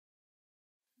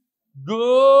Good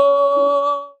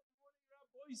morning,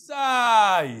 Rabbi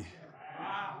Isai.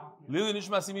 Lili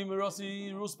Nishmasimi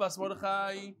Mirosi Ruspas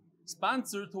Mordechai,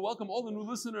 sponsored to welcome all the new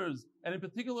listeners, and in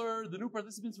particular, the new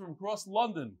participants from across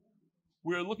London.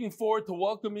 We're looking forward to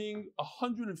welcoming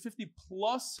 150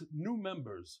 plus new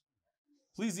members.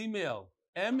 Please email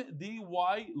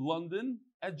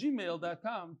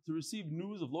mdylondon@gmail.com to receive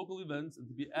news of local events and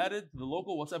to be added to the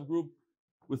local WhatsApp group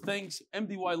with thanks,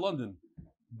 MDY London,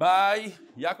 by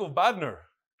Yaakov Badner,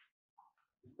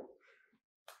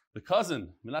 the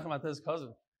cousin, Menachem Atez's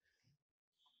cousin.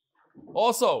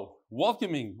 Also,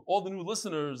 welcoming all the new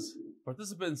listeners,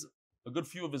 participants, a good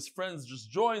few of his friends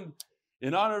just joined,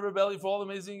 in honor of Rebelli for all the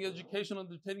amazing education,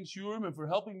 entertaining shiurim, and for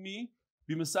helping me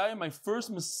be Messiah, my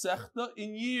first Masechta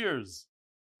in years.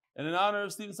 And in honor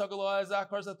of Stephen Sakalo Isaac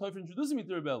Harsatoy for introducing me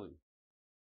to Rebelli,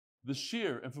 the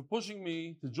Shir, and for pushing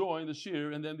me to join the Shir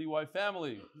and the MDY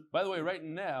family. By the way, right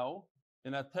now,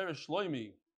 in Ater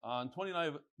Shloimi, on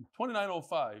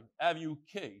 2905 Avenue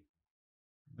K,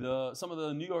 some of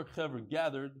the New York Chevra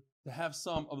gathered to have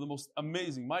some of the most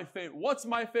amazing, what's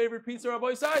my favorite pizza,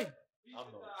 Rabbi Isai?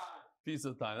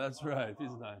 Pizza time, that's right,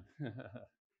 pizza time.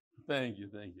 Thank you.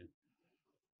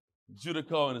 Judah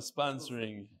Cohen is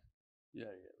sponsoring. Yeah,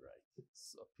 right.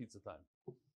 It's pizza time.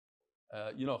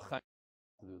 Chaim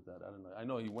to do with that. I don't know. I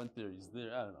know he went there. He's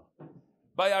there. I don't know.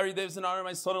 By Ari Davis in honor of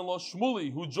my son-in-law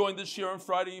Shmuli, who joined this year on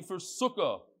Friday for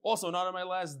Sukkah. Also in honor of my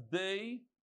last day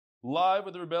live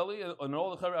with the Rebelli and all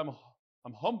the Chaver.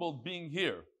 I'm humbled being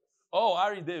here. Oh,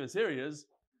 Ari Davis, here he is.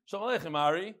 Shalom Aleichem,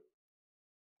 Ari.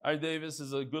 Ari Davis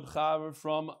is a good Chaver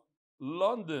from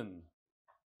London.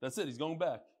 That's it. He's going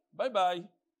back. Bye.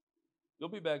 You'll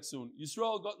be back soon.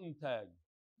 Yisrael Guten Tag.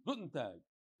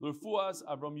 L'Refuas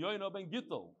Avram Yoino Ben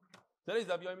Gittel. Today's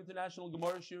Aviyam International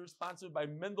Gemara Shir is sponsored by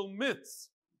Mendel Mitz.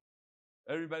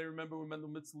 Everybody remember where Mendel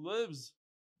Mitz lives?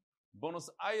 Buenos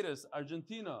Aires,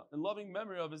 Argentina, in loving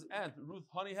memory of his aunt, Ruth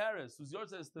Honey Harris, whose yard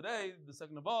says today, the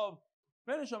 2nd of Av,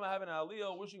 finish on having an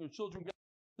aliyah, wishing her children,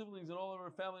 siblings, and all of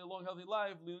her family a long, healthy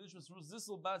life. Ruth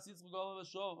Zissel, Bas Yitzchak,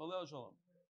 Aleh Shalom.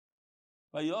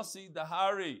 By Yossi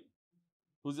Dahari.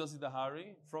 Who's Yossi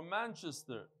Dahari? From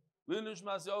Manchester.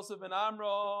 Linishmas Yosef and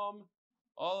Amram.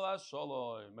 Allah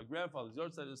Shalom. My grandfather's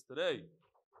yard side is today.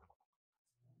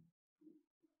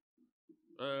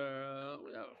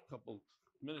 We have a couple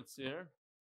minutes here.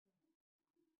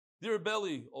 Dear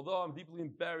Belly, although I'm deeply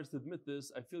embarrassed to admit this,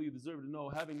 I feel you deserve to know,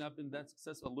 having not been that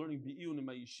successful at learning Be'iyun in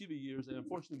my yeshiva years, I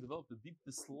unfortunately developed a deep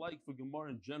dislike for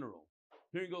Gemara in general.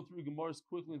 Hearing go through Gemaras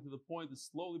quickly and to the point is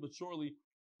slowly but surely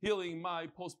healing my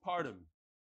postpartum.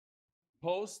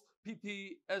 Post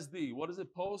PTSD. What is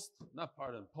it? Post? Not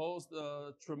pardon. Post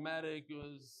traumatic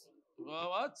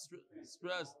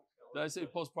stress. Did I say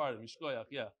postpartum? Mishkoyach.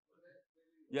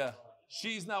 Yeah.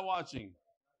 She's not watching,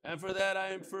 and for that I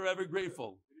am forever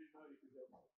grateful.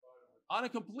 On a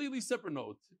completely separate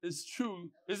note, is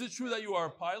it true that you are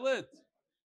a pilot?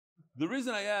 The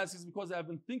reason I ask is because I have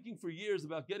been thinking for years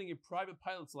about getting a private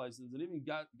pilot's license and even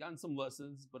gotten some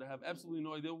lessons, but I have absolutely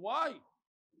no idea why.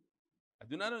 I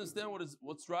do not understand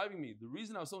what's driving me. The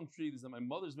reason I was so intrigued is that my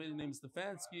mother's maiden name is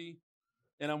Stefanski,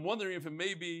 and I'm wondering if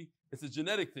it's a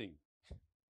genetic thing.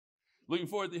 Looking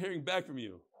forward to hearing back from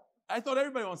you. I thought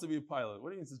everybody wants to be a pilot. What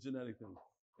do you mean it's a genetic thing?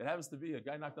 It happens to be a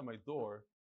guy knocked on my door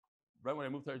right when I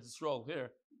moved to Eretz Yisrael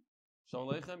here. Shalom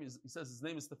Aleichem. He says his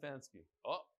name is Stefanski.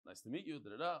 Oh, nice to meet you.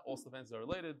 All Stefanskis are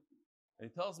related. And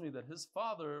he tells me that his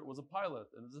father was a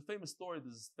pilot. And there's a famous story.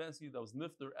 There's a Stefanski that was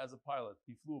nifter as a pilot.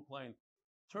 He flew a plane.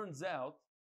 Turns out,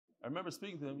 I remember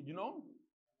speaking to him, you know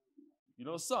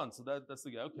his son, so that's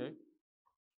the guy, okay.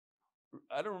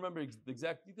 I don't remember the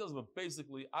exact details, but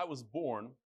basically, I was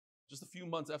born just a few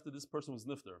months after this person was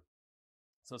nifter.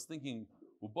 So I was thinking,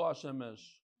 Uba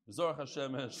Hashemesh, V'zorach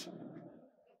Hashemesh.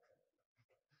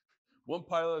 One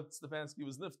pilot, Stefanski,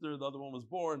 was nifter, the other one was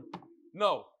born.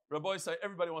 No, Rabbi Isai,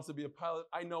 everybody wants to be a pilot,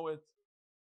 I know it.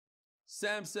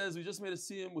 Sam says, we just made a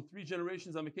siyum with 3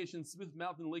 generations on vacation in Smith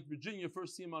Mountain, Lake Virginia.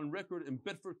 First siyum on record in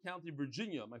Bedford County,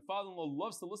 Virginia. My father-in-law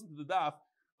loves to listen to the daf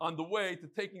on the way to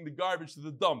taking the garbage to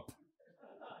the dump.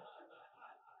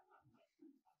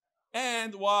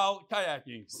 And while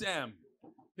kayaking. Sam,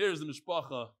 here's the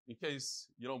mishpacha, in case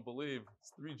you don't believe.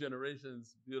 It's 3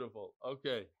 generations. Beautiful.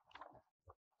 Okay.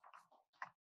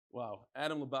 Wow.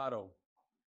 Adam Labato.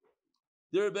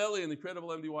 Dear Belly and the incredible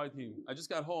MDY team, I just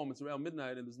got home. It's around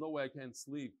midnight, and there's no way I can't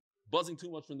sleep. Buzzing too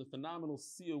much from the phenomenal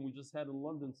siyum we just had in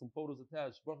London. Some photos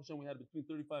attached. Baruch Hashem, we had between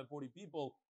 35 and 40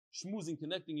 people schmoozing,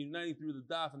 connecting, uniting through the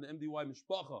daf and the MDY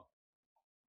mishpacha.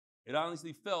 It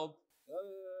honestly felt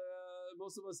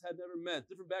most of us had never met.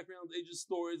 Different backgrounds, ages,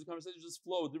 stories. The conversation just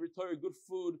flowed. Different Torah, good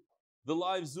food, the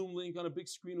live Zoom link on a big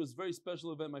screen was a very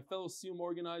special event. My fellow Siyum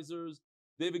organizers,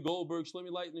 David Goldberg,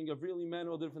 Shlomi Lightning, Gavril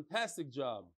Emanuel did a fantastic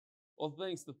job. All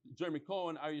thanks to Jeremy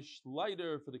Cohen, Ari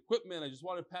Schleider for the equipment. I just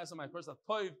wanted to pass on my personal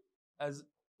toiv as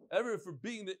ever for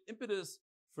being the impetus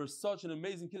for such an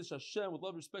amazing Kiddush Hashem. With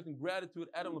love, respect, and gratitude,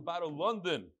 Adam Labato,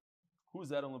 London.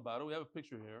 Who's Adam Labato? We have a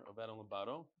picture here of Adam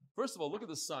Labato. First of all, look at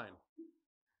the sign.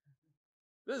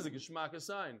 This is a Geschmacka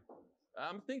sign.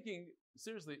 I'm thinking,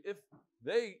 seriously, if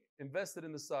they invested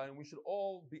in the sign, we should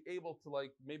all be able to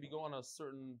maybe go on a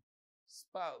certain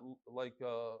spot,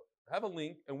 have a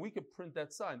link, and we could print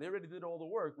that sign. They already did all the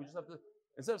work. We just have to,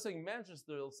 instead of saying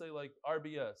Manchester, they'll say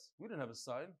RBS. We didn't have a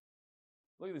sign.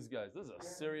 Look at these guys. This is a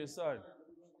serious sign.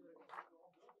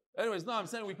 Anyways, no, I'm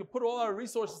saying we could put all our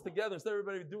resources together instead of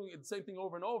everybody doing the same thing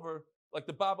over and over, like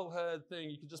the bobblehead thing.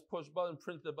 You could just push a button,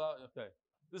 print the button. Okay.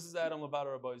 This is Adam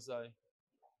Labato Rabbi Isai.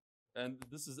 And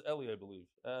this is Eli, I believe.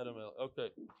 Adam Eli.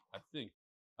 Okay, I think.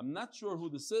 I'm not sure who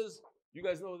this is. You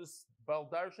guys know who this Baal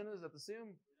Darshan is at the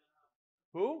Siyum?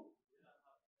 Who?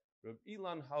 Reb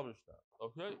Ilan Halberstadt.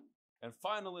 Okay. And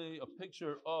finally, a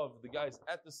picture of the guys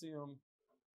at the Siyum.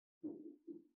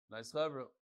 Nice cover.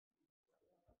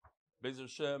 Bezer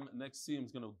Hashem, next Siyum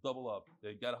is going to double up.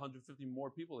 They got 150 more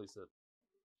people, they said.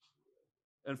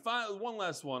 And finally, one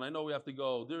last one. I know we have to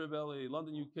go. Dear Rebelli,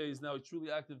 London, UK is now a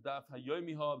truly active Daf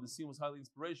Hayomi Hub. The Siyum was highly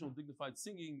inspirational, dignified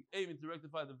singing, aiming to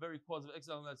rectify the very cause of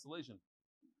exile and isolation.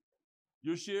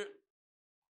 Your share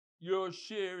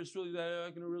is truly the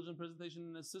American religion presentation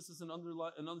and assists us in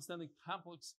understanding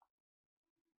complex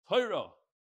Torah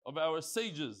of our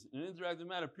sages in an interactive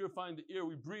manner, purifying the air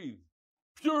we breathe.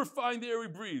 Purifying the air we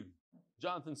breathe.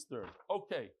 Jonathan Stern.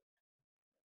 Okay.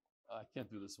 I can't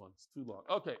do this one. It's too long.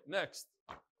 Okay, next.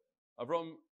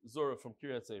 Avram Zora from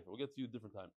Kiryat Sefer. We'll get to you a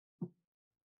different time.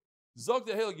 Zog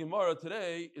the Hale Gemara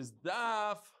today is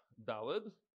Daf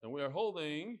Dalid, and we are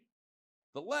holding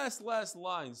the last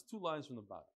lines, 2 lines from the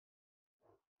bottom.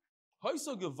 So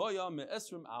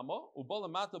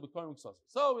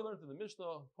we learned in the Mishnah,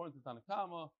 according to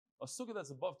Tanakama, a sukkah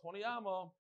that's above 20 amma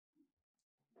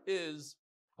is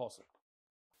possible.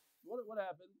 What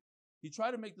happened? He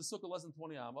tried to make the sukkah less than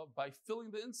 20 amma by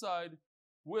filling the inside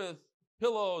with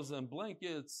pillows and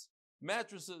blankets,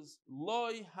 mattresses.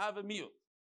 Loi havamiyut.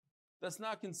 That's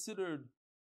not considered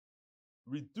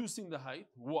reducing the height.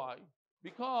 Why?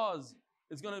 Because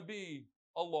it's going to be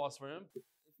a loss for him.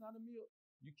 It's not a meal.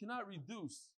 You cannot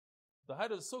reduce the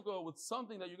height of the sukkah with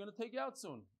something that you're going to take out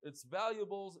soon. It's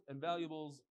valuables, and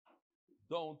valuables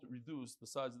don't reduce the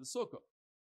size of the sukkah.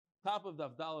 Top of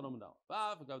Davdal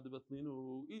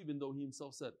even though he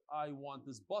himself said, I want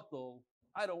this bottle,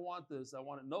 I don't want this, I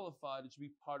want it nullified, it should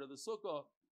be part of the sukkah.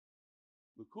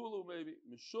 L'kulu maybe,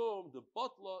 mishum, the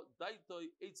botla, daitoi,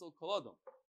 eitzel koladam.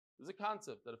 There's a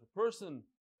concept that if a person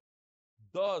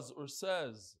does or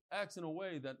says, acts in a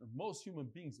way that most human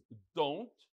beings don't,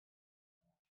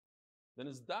 then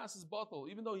his das is bottle,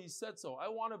 even though he said so. I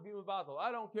want to be a bottle.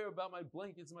 I don't care about my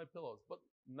blankets and my pillows. But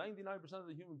 99% of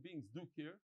the human beings do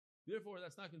care. Therefore,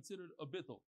 that's not considered a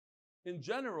bittul. In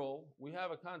general, we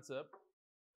have a concept.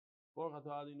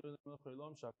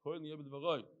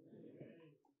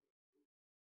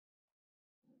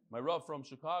 My Rav from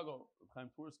Chicago, Chaim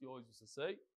Tursky, always used to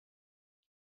say,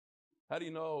 how do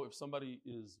you know if somebody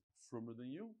is firmer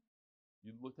than you?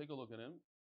 You take a look at him,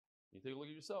 you take a look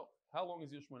at yourself. How long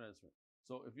is your Shemona Esrei?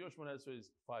 So if your Shemona Esrei is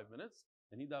 5 minutes,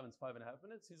 and he davens 5.5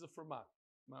 minutes, he's a firmat.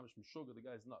 Mamish Meshuggah, the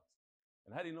guy's nuts.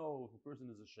 And how do you know if a person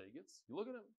is a shegitz? You look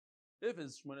at him. If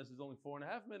his Shemona Esrei is only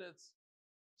 4.5 minutes,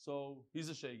 so he's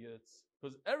a shegitz.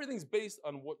 Because everything's based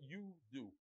on what you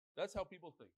do. That's how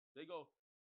people think. They go,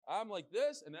 I'm like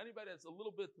this, and anybody that's a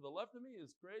little bit to the left of me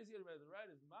is crazy. Anybody to the right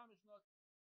is mamish nuts.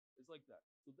 It's like that.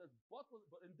 So that's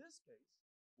but in this case,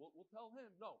 we'll tell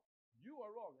him, no, you are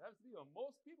wrong. It has to be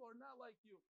most people are not like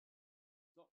you.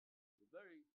 So a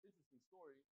very interesting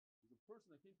story is a person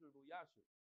that came to Rabbi Elyashiv,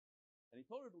 and he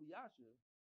told Rabbi Elyashiv,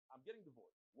 I'm getting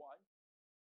divorced. Why?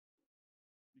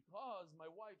 Because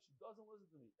my wife, she doesn't listen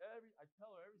to me. I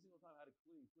tell her every single time I had to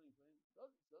clean.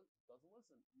 Doesn't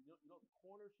listen. You know, the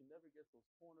corners, she never gets those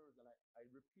corners, and I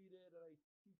repeat it, and I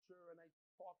teach her, and I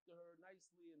talk to her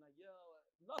nicely, and I yell,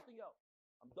 nothing else.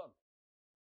 I'm done.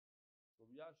 So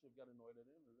Yashiv got annoyed at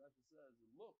him, and Yashiv says,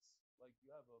 it looks like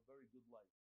you have a very good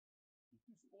life. You're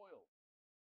too spoiled.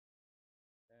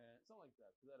 And something like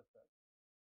that, to that effect.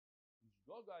 Like he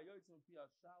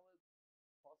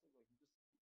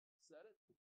just said it.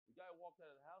 The guy walked out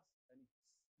of the house, and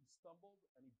he stumbled,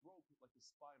 and he broke like his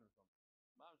spine or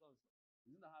something.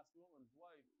 He's in the hospital, and his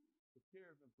wife took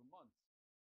care of him for months.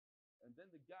 And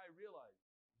then the guy realized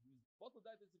he was Bottle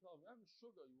died is called having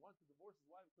sugar. You want to divorce his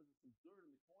wife because there's some dirt in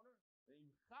the corner, and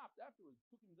you chopped afterwards,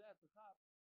 took him that to chop.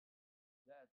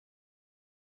 That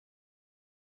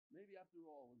maybe after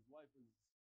all his wife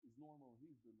is normal,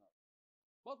 he's good enough.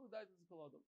 Bottle died is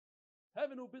called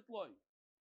heaven ubitloy.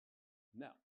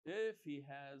 Now, if he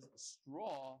has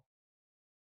straw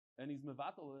and he's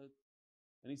mevatel it,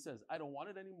 and he says, I don't want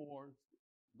it anymore.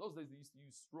 In those days, they used to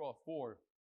use straw for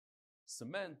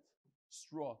cement,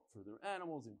 straw for their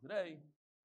animals, and today,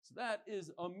 so that is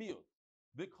a miyut.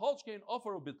 V'kolchkein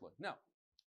offer bitloy. Now,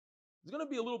 there's going to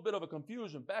be a little bit of a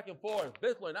confusion back and forth.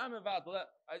 Bitloy, I'm mevatel that.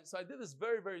 So I did this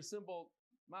very, very simple.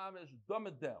 Mamish, dumb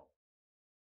it down.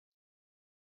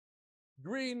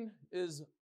 Green is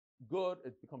good,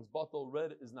 it becomes bottle.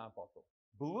 Red is not bottle.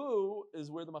 Blue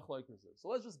is where the machlokes is. So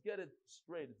let's just get it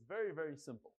straight. It's very, very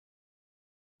simple.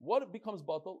 What becomes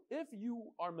bottle? If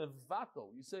you are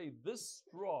mevatel, you say, this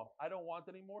straw, I don't want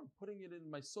anymore, I'm putting it in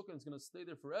my sukkah, and it's going to stay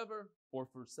there forever, or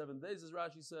for 7 days, as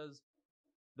Rashi says,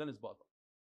 then it's bottle.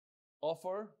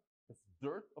 Offer, if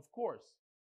dirt, of course.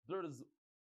 Dirt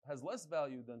has less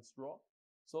value than straw.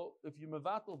 So if you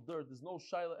mevatel dirt, there's no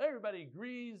shaila. Everybody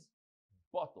agrees,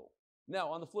 bottle. Now,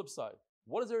 on the flip side,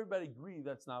 what does everybody agree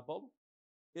that's not bottle?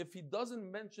 If he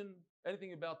doesn't mention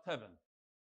anything about Tevin,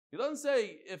 he doesn't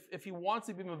say if he wants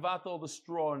to be mevatel the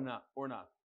straw or not.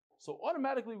 So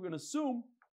automatically we're going to assume,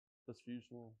 that's for you,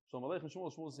 Shmuel. Shalom Aleichem,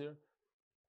 Shmuel is here.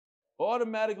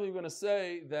 Automatically we're going to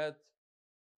say that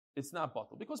it's not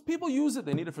bottle. Because people use it,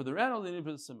 they need it for their animals, they need it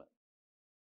for the cement.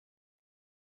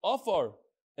 Afar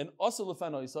and asal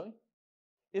lefanoisai,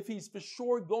 if he's for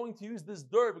sure going to use this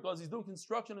dirt because he's doing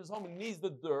construction in his home and needs the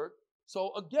dirt,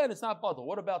 so again, it's not bottle.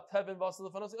 What about Tevin vasal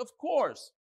lefanoisai? Of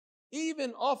course.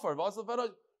 Even offer vasal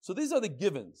lefanoisai. So these are the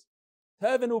givens.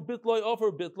 Tevin ubitloy,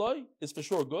 offer bitloy is for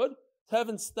sure good.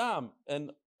 Tevin stam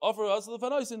and offer vasal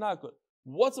lefanoisai is not good.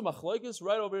 What's a machlokes?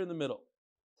 Right over here in the middle.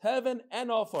 Tevin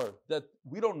and offer that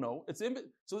we don't know. So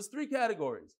there's 3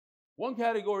 categories. One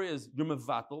category is you're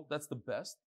mevatel, that's the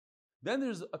best. Then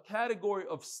there's a category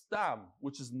of stam,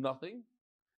 which is nothing.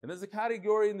 And there's a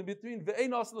category in the between,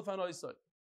 ve'ein asal lefanoisai.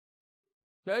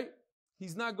 Okay?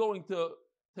 He's not going to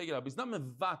take it out. He's not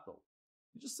mevatel.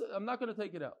 He just said, I'm not going to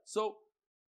take it out. So,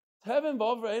 Tevin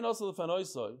v'ofar ve'ein asal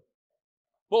lefanoisai,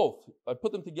 both, I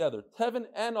put them together. Tevin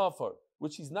and offer,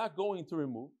 which he's not going to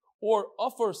remove. Or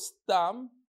offer stam,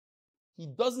 he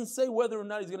doesn't say whether or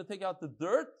not he's going to take out the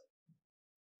dirt.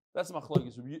 That's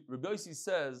machlokes. Rabbi Yossi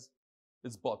says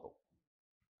it's bottle.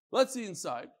 Let's see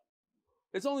inside.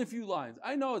 It's only a few lines.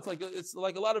 I know it's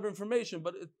like a lot of information,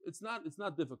 but it's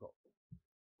not difficult.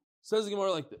 Says the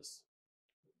Gemara like this.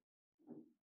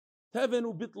 Tevin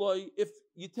ubitloy, if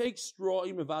you take straw,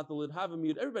 you mevatel it, have a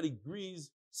mute, everybody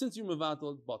agrees, since you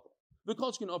mevatel it, bottle.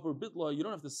 V'kolchkein offer bitloy, you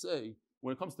don't have to say,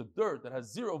 when it comes to dirt that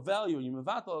has 0 value and you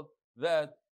mevatel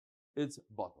that it's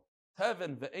bottle.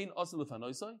 Tevin ve'ein asal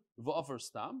lefanoisai, v'offer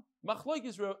stam,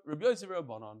 machlokes Rabbi Yossi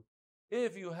v'Rabbanan.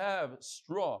 If you have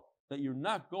straw that you're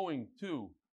not going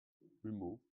to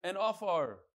remove, and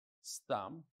offer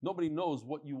stam, nobody knows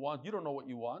what you want, you don't know what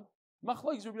you want,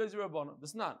 machlokes Rabbi Yossi v'Rabbanan.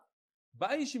 That's not.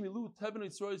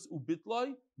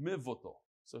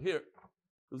 So here,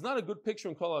 there's not a good picture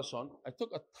in Kol Hashon. I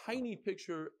took a tiny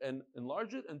picture and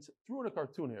enlarged it and threw in a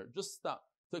cartoon here. Just stop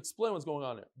to explain what's going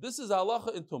on here. This is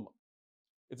halacha in Tumah.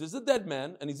 If there's a dead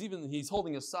man and he's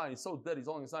holding a sign, he's so dead, he's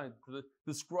holding a sign to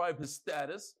describe his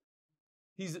status.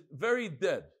 He's very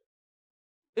dead.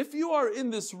 If you are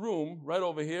in this room right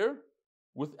over here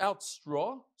without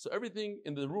straw, so everything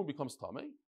in the room becomes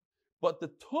tamei, but the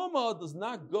tumah does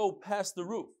not go past the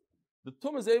roof. The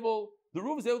roof is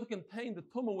able to contain the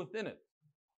tumah within it.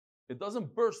 It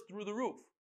doesn't burst through the roof.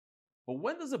 But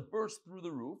when does it burst through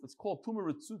the roof? It's called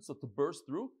tumah ritzutza, to burst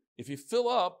through. If you fill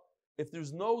up, if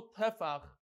there's no tefach,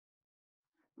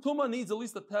 tumah needs at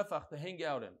least a tefach to hang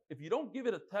out in. If you don't give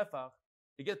it a tefach,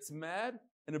 it gets mad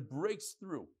and it breaks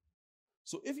through.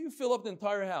 So if you fill up the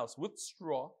entire house with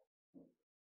straw,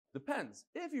 depends.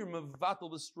 If you're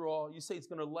mevatel the straw, you say it's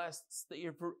going to stay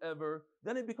here forever,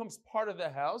 then it becomes part of the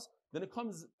house. Then it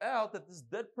comes out that this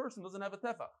dead person doesn't have a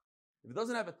tefach. If it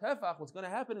doesn't have a tefach, what's going to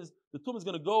happen is the tumah is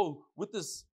going to go with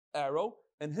this arrow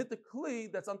and hit the kli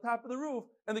that's on top of the roof,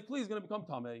 and the kli is going to become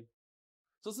tamei.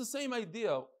 So it's the same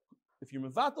idea. If you're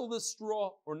mevatel the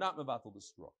straw or not mevatel the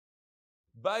straw.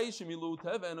 If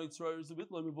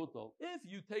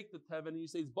you take the teven and you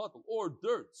say it's bottle or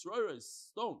dirt,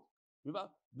 stone,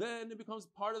 then it becomes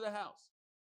part of the house.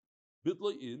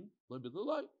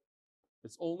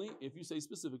 It's only if you say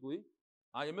specifically,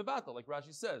 I am mevatel, like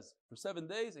Rashi says, for 7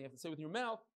 days, and you have to say with your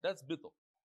mouth, that's bittul.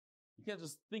 You can't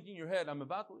just think in your head, I'm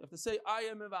mevatel. You have to say, I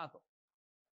am mevatel.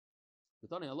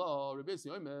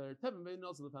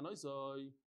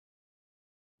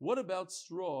 What about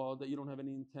straw that you don't have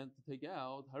any intent to take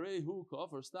out? So Rabbi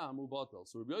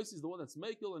Yossi is the one that's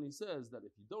makel, and he says that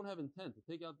if you don't have intent to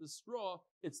take out this straw,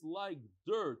 it's like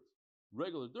dirt,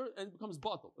 regular dirt, and it becomes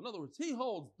batel. In other words, he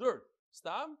holds dirt,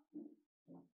 stam.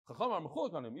 Chacham are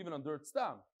mechulek on him, even on dirt,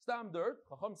 stam. Stam dirt,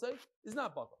 Chacham say, is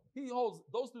not batel. He holds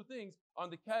those two things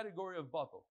on the category of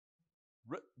batel.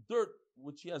 Dirt,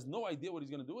 which he has no idea what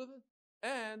he's going to do with it,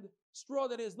 and straw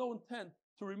that he has no intent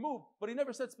to remove, but he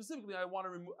never said specifically, I'm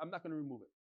not going to remove it.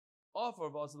 Offer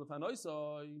of Asal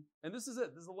Fanoisai, and this is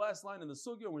it. This is the last line in the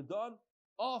sugya, and we're done.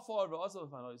 Offer of Asal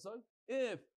Fanoisai.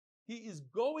 If he is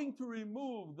going to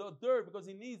remove the dirt because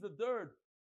he needs the dirt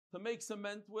to make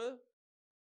cement with,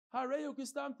 Hareyu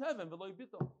Kistam Teven Veloy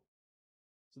Bito.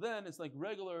 So then it's like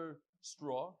regular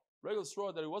straw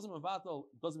that it wasn't mevatel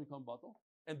doesn't become batel.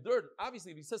 And dirt, obviously,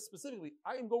 if he says specifically,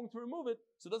 I am going to remove it,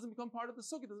 so it doesn't become part of the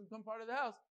sukkah, it doesn't become part of the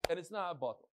house, and it's not a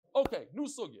batel. Okay, new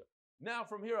sugya. Now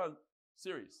from here on,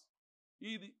 serious.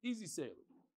 Easy sailing.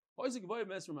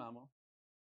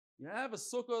 You have a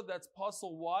sukkah that's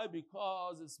puzzle. Why?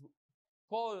 Because it's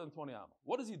taller than 20 amma.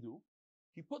 What does he do?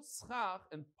 He puts schach,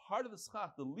 and part of the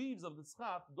schach, the leaves of the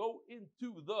schach, go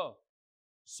into the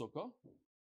sukkah.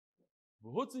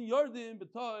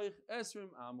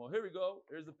 Here we go.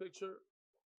 Here's the picture.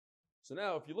 So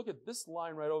now, if you look at this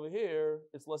line right over here,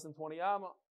 it's less than 20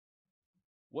 amma.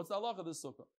 What's the halach of this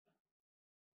sukkah?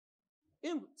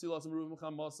 If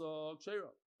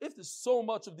there's so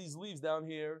much of these leaves down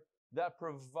here that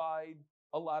provide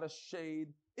a lot of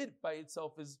shade, it by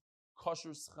itself is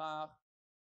kosher schach.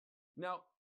 Now,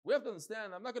 we have to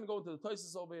understand, I'm not going to go into the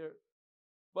Tosfos over here,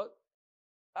 but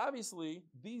obviously,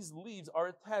 these leaves are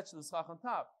attached to the schach on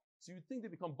top. So you think they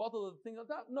become batel of the thing on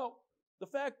top? No. The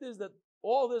fact is that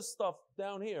all this stuff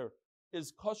down here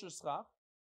is kosher schach.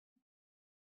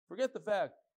 Forget the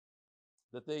fact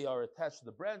that they are attached to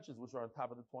the branches, which are on top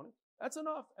of the 20. That's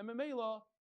enough. And Memela,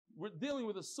 we're dealing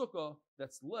with a sukkah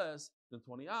that's less than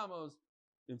 20 amos.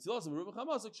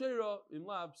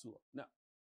 Now,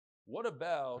 what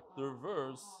about the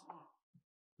reverse?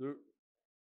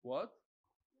 What?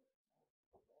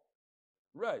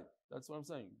 Right, that's what I'm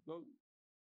saying. Go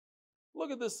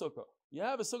look at this sukkah. You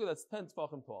have a sukkah that's 10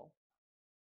 tefachim tall.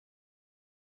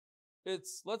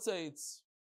 Let's say it's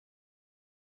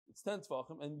 10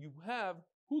 tefachim, and you have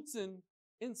hutzin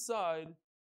inside.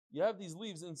 You have these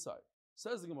leaves inside.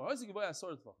 Says the Gemara,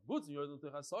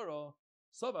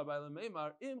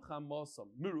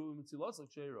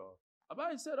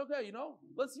 Abai said, okay,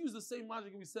 let's use the same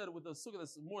logic we said with the sukkah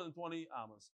that's more than 20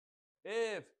 amos.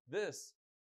 If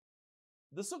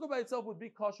the sukkah by itself would be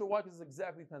kosher, why? Because it's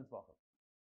exactly 10 tefachim.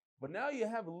 But now you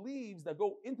have leaves that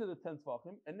go into the 10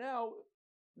 tefachim, and now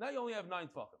you only have 9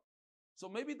 tefachim. So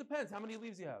maybe it depends how many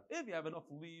leaves you have. If you have enough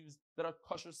leaves that are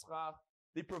kosher schach,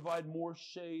 they provide more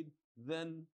shade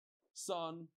than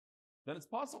sun, then it's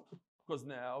possible. Because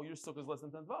now your sukkah is less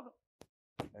than 10 tefachim.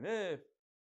 And if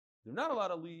there are not a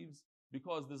lot of leaves,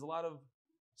 because there's a lot of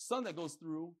sun that goes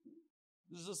through,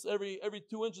 there's just every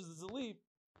 2 inches is a leaf,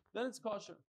 then it's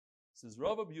kosher. Says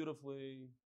Rava beautifully,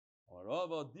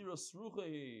 Rava diras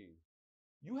ruchi.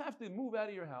 You have to move out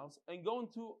of your house and go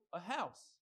into a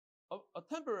house, a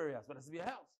temporary house, but it has to be a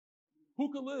house.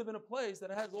 Who can live in a place that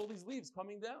has all these leaves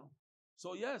coming down?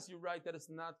 So yes, you're right that it's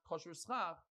not kosher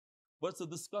schach, but it's a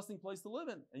disgusting place to live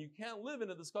in. And you can't live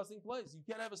in a disgusting place. You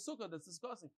can't have a sukkah that's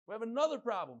disgusting. We have another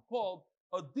problem called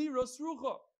a diras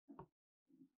rucha.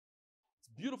 It's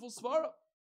beautiful svara.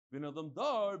 V'nadam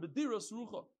dar b'diras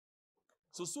rucha.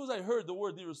 So as soon as I heard the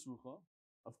word diras rucha,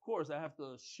 of course I have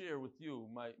to share with you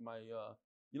my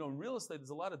in real estate there's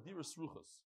a lot of diras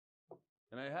ruchas.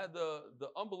 And I had the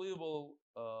unbelievable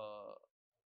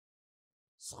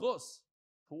schus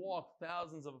to walk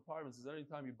thousands of apartments. Because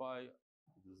anytime you buy,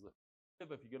 if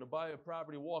you're going to buy a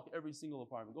property, walk every single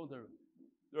apartment. Go there.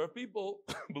 There are people,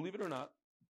 believe it or not,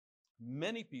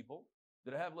 many people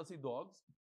that have, let's say, dogs,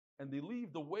 and they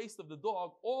leave the waste of the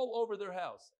dog all over their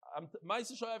house.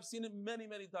 I've seen it many,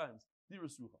 many times.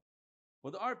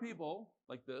 But there are people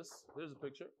like this. There's a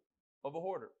picture of a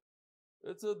hoarder.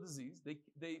 It's a disease. They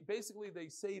basically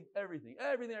save everything.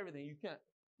 You can't.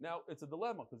 Now, it's a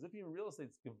dilemma, because if you're in real estate,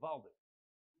 it's gewaldic.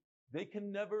 They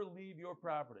can never leave your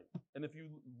property. And if you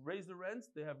raise the rents,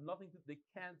 they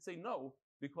can't say no,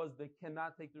 because they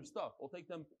cannot take their stuff. It'll take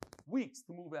them weeks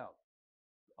to move out.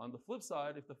 On the flip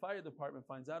side, if the fire department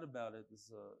finds out about it,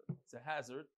 it's a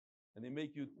hazard, and they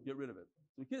make you get rid of it.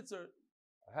 So kids I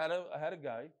had a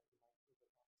guy.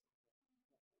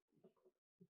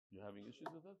 You're having issues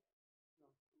with it?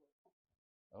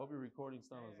 I hope you're recording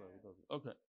Stanislav's.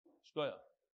 Okay. Shkoya.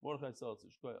 Mordechai Seltzer,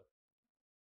 shkoyach.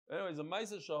 Anyways, a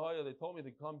Maisa Shahaya, they told me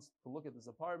to come to look at this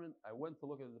apartment. I went to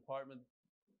look at the apartment.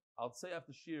 I'll say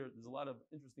after Shir, there's a lot of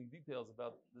interesting details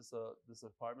about this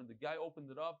apartment. The guy opened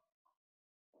it up.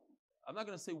 I'm not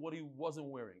going to say what he wasn't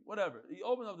wearing. Whatever. He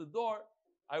opened up the door.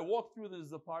 I walked through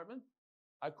this apartment.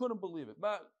 I couldn't believe it.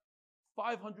 About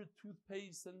 500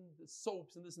 toothpaste and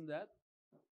soaps and this and that.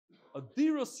 A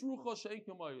dira srucha she'en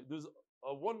kamayah. There's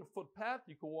a 1-foot path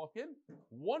you can walk in.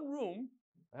 One room.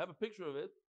 I have a picture of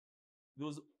it. There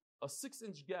was a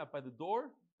 6-inch gap by the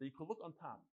door that you could look on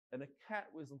top. And a cat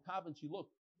was on top and she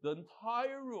looked. The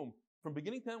entire room, from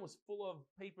beginning to end, was full of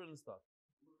papers and stuff.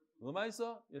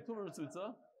 L'maisa,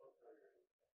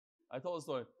 I told the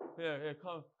story. Here,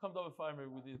 come to find me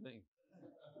with your thing.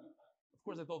 Of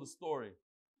course, I told the story,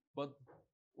 but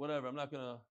whatever. I'm not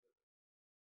gonna.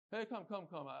 Hey, come.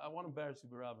 I want to embarrass you,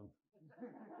 Barabim.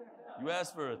 You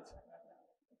asked for it.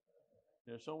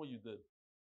 Here, show what you did.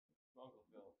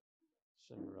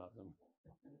 Shem Barabim.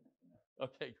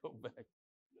 Okay, go back.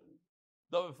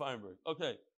 David Feinberg.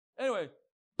 Okay. Anyway,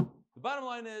 the bottom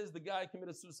line is the guy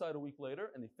committed suicide a week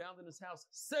later, and they found in his house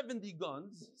 70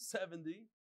 guns, 70,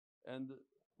 and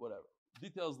whatever.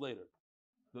 Details later.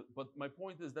 But my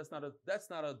point is that's not a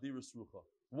Diras Rucha.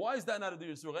 Why is that not a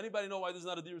Diras Rucha? Anybody know why this is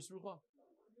not a Diras Rucha?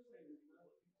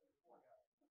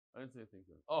 I didn't say anything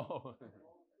good. Oh.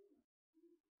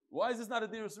 Why is this not a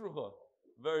Diras Rucha?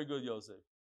 Very good, Yosef.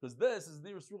 Because this is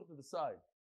Diras Rucha to the side.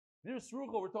 Diras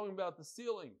Rucha, we're talking about the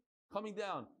ceiling coming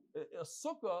down. A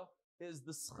sukkah is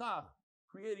the schach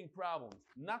creating problems,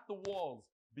 not the walls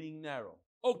being narrow.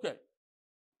 Okay.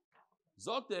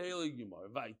 Zok the Heilig Gemara.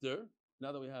 Weiter.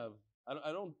 Now that we have,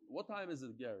 I don't. What time is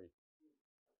it, Gary?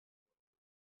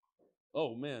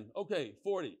 Oh man. Okay,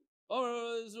 40. So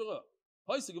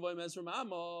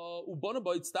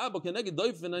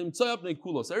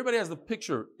everybody has the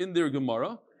picture in their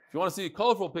Gemara. If you want to see a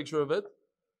colorful picture of it,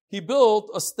 he built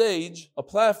a stage, a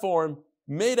platform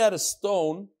made out of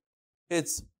stone.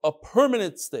 It's a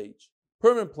permanent stage,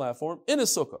 permanent platform in a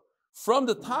sukkah. From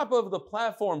the top of the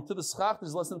platform to the schach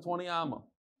is less than 20 amma.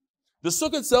 The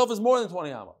sukkah itself is more than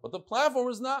 20 amma, but the platform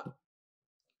is not.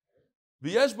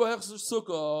 V'yesh bo hechzer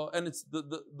sukkah, and it's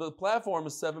the platform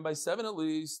is 7 by 7 at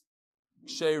least.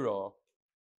 Sheira,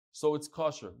 so it's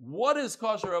kosher. What is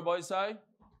kosher, Rabbi Isai?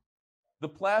 The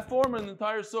platform and the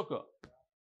entire sukkah.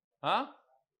 Huh?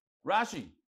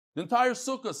 Rashi. The entire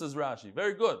sukkah, says Rashi.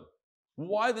 Very good.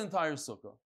 Why the entire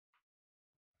sukkah?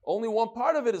 Only one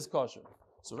part of it is kosher.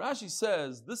 So Rashi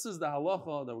says, this is the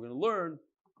halacha that we're going to learn,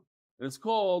 and it's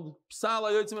called Psal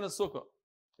HaYotzim Min HaSukkah.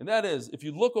 And that is, if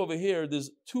you look over here, there's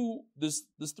 3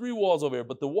 walls over here,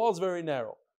 but the wall's very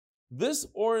narrow. This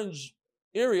orange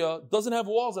area doesn't have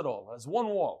walls at all. It has one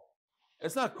wall.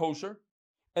 It's not kosher.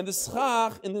 And the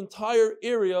schach in the entire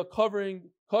area covering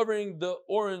the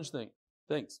orange thing.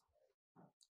 Thanks.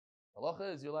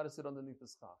 Halacha is you're allowed to sit underneath the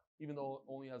schach, even though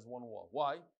it only has one wall.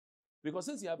 Why? Because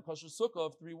since you have a kosher sukkah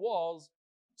of 3 walls,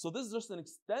 so this is just an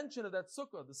extension of that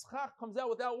sukkah. The schach comes out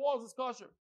without walls, it's kosher.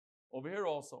 Over here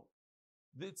also.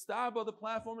 The tztaba, the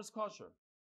platform, is kosher.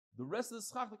 The rest of the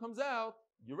schach that comes out,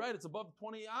 you're right, it's above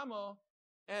 20 amma,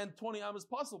 and 20 amma is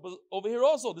possible. But over here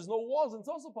also, there's no walls, and it's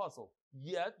also possible.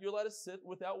 Yet, you're allowed to sit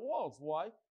without walls.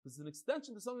 Why? Because it's an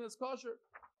extension to something that's kosher.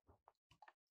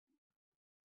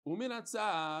 Umin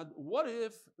atzad, what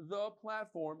if the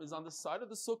platform is on the side of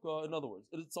the sukkah? In other words,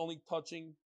 it's only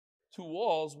touching 2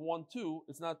 walls, 1, 2.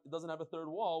 It doesn't have a third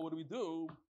wall. What do?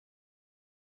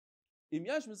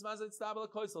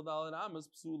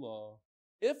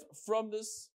 If from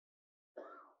this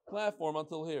platform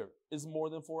until here is more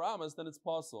than 4 amas, then it's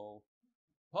possible.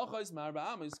 But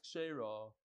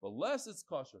less it's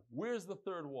kosher. Where's the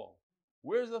third wall?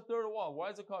 Where's the third wall? Why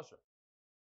is it kosher?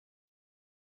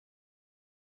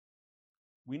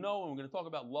 We know, and we're going to talk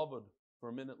about lavud for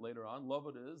a minute later on.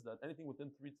 Lavud is that anything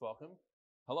within 3 tvachim,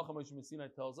 Halacha Moshe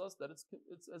Messinai tells us that it's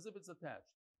as if it's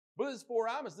attached. But it's 4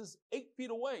 amas. This is 8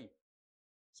 feet away.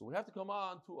 So we have to come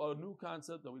on to a new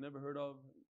concept that we never heard of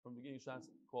from the beginning of Shas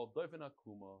called Doifen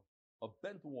Akuma, a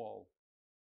bent wall.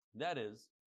 That is,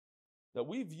 that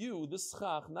we view this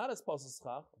schach not as pas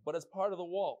schach, but as part of the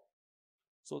wall.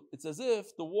 So it's as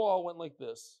if the wall went like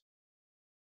this.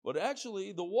 But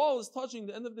actually, the wall is touching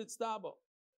the end of the tztaba.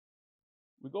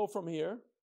 We go from here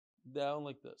down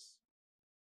like this.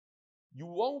 You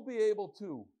won't be able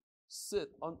to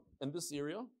sit in this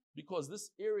area because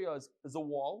this area is a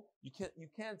wall. You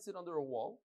can't sit under a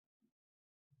wall.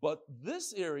 But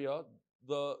this area,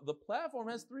 the platform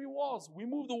has 3 walls. We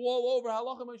move the wall over.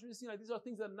 Halacha Moshe Messinai. These are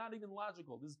things that are not even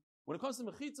logical. When it comes to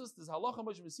mechitzas, there's halacha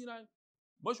Moshe Messinai.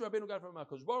 Moshe Rabbeinu got from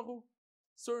HaKadosh Baruch Hu.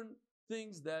 Certain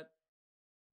things that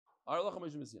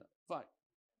Fine.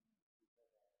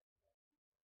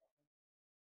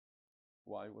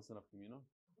 Why? What's the nafkamina?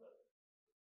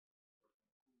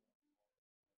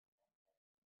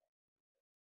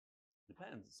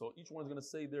 Depends. So each one's going to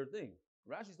say their thing.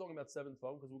 Rashi's talking about 7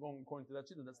 tefachim because we're going according to that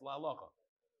shit, and that's la halacha.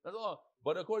 That's all.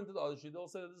 But according to the other shit, they'll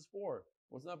say this is 4.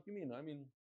 What's nafkamina? I mean,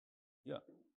 yeah.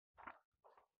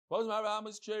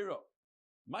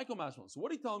 Michael Mashman. So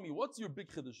what are you telling me? What's your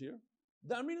big chiddush here?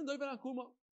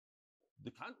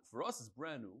 For us, it's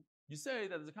brand new. You say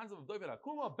that there's a concept of doivet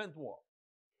akuma, bent wall.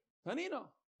 Tanina,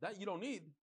 that you don't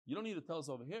need. You don't need to tell us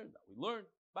over here that we learned.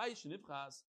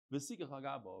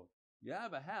 You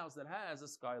have a house that has a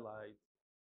skylight,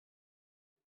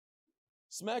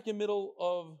 smack in middle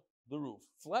of the roof,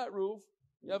 flat roof.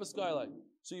 You have a skylight,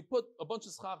 so you put a bunch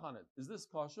of schach on it. Is this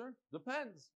kosher?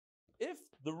 Depends. If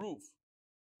the roof,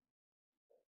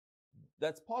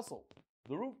 that's puzzle.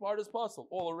 The roof part is puzzle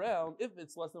all around. If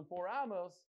it's less than 4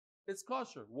 amos, it's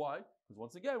kosher. Why? Because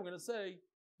once again, we're going to say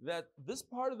that this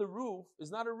part of the roof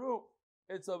is not a roof.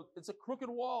 It's a crooked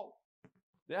wall.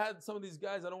 They had some of these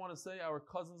guys, I don't want to say our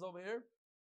cousins over here,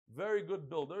 very good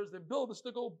builders. They build a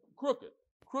stickle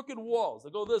crooked walls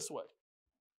that go this way.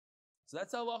 So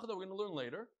that's halacha that we're going to learn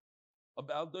later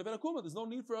about doivet akuma. There's no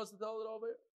need for us to tell it over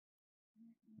here.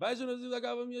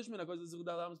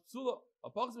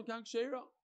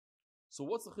 So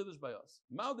what's the chiddush by us?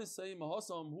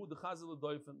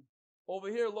 Over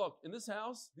here, look, in this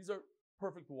house, these are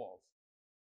perfect walls.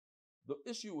 The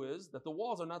issue is that the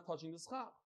walls are not touching the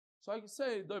schach. So I can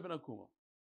say doivet akuma.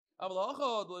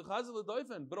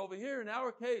 But over here, in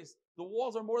our case, the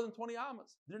walls are more than 20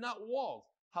 amas. They're not walls.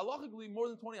 Halachically, more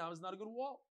than 20 amas is not a good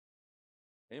wall.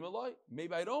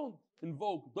 Maybe I don't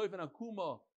invoke doivet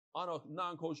akuma on a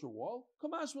non-kosher wall.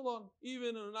 Kamash malon,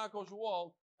 even in a non-kosher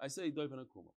wall, I say doivet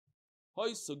akuma.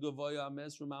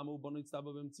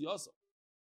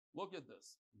 Look at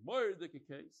this. Mordecai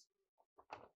case.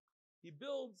 He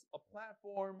builds a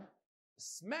platform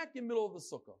smack in the middle of the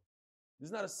sukkah.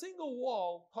 There's not a single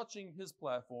wall touching his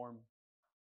platform.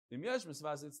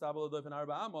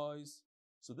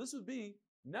 So this would be,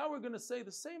 now we're going to say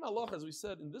the same halacha as we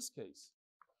said in this case.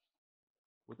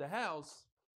 With the house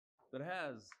that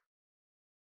has,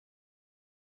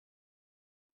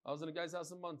 I was in a guy's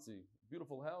house in Muncie,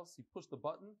 beautiful house. He pushed the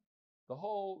button, the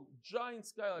whole giant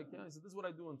skylight came. He said, this is what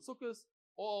I do in sukkahs,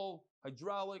 all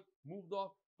hydraulic, moved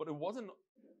off, but it wasn't,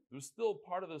 there's still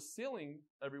part of the ceiling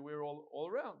everywhere all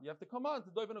around. You have to come on to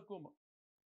doivet akuma.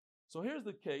 So here's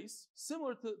the case,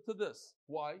 similar to this.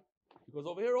 Why? Because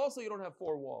over here also you don't have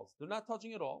 4 walls. They're not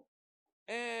touching at all.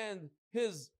 And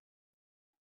his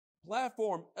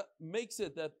platform makes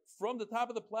it that from the top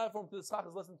of the platform to the schach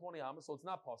is less than 20 amas, so it's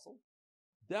not puzzle.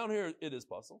 Down here it is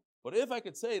puzzle. But if I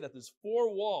could say that there's 4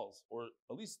 walls, or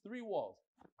at least 3 walls,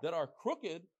 that are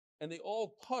crooked, and they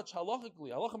all touch halachically,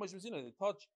 they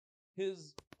touch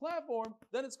his platform,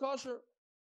 then it's kosher.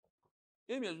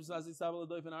 I say, what's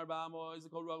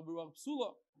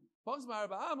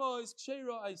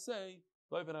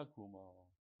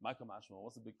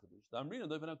the big chiddush?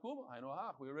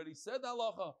 We already said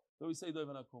halacha that we say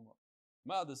doivet akuma.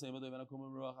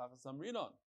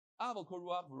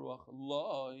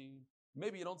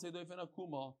 Maybe you don't say doivet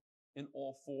akuma in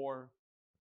all 4.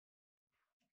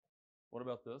 What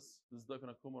about this? This is doivet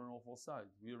akuma on all 4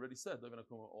 sides. We already said doivet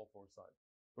akuma on all 4 sides.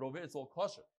 But over here it's all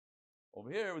kosher. Over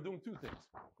here we're doing 2 things.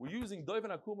 We're using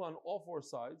doivet akuma on all 4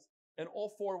 sides, and all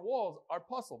 4 walls are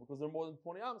puzzle because they're more than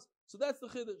 20 amas. So that's the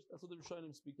chiddush. That's what the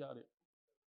Rishonim speak out here.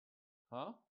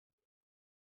 Huh?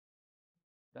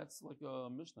 That's like a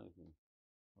Mishnah thing.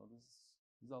 Oh,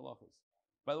 these are halachas.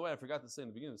 By the way, I forgot to say in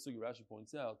the beginning, the Sugi Rashi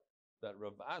points out that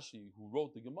Rav Ashi, who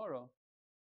wrote the Gemara,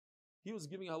 he was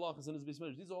giving halachas in his Beis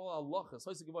Medrash. These are all halachas.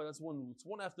 That's one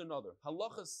after another.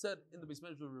 Halachas said in the Beis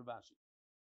Medrash of Rav Ashi.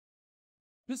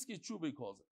 Piskei Tshuva he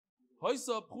calls it.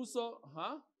 Hoisa pchusa,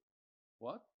 huh?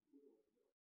 What?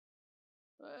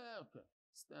 Okay.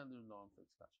 Standard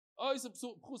non-fixed kasha. Hoisa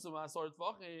pchusa ma'asar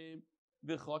tvachim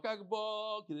v'chakak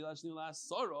ba k'dei lashni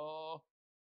la'asara.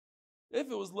 If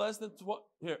it was less than 20,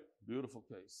 here, beautiful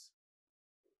case.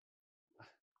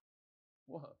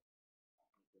 What?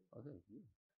 Okay.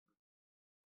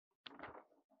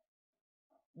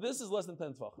 This is less than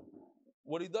 10 tvachim.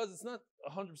 What he does, it's not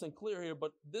 100% clear here,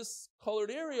 but this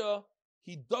colored area,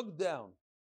 he dug down.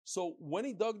 So when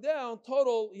he dug down,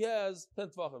 total, he has 10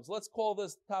 tvachim. So let's call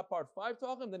this top part 5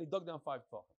 tvachim, then he dug down 5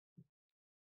 tvachim.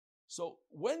 So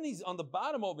when he's on the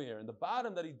bottom over here, and the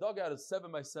bottom that he dug out is 7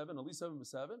 by 7, at least 7 by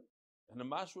 7, and the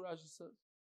Mashur Rashi says,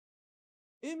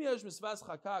 Im yesh misvas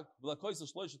chakak v'lakoysa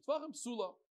shloisha tvachim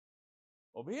psula.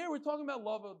 Over here we're talking about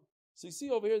lavud. So you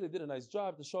see over here, they did a nice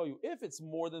job to show you if it's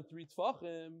more than 3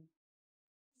 tfachim,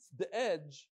 the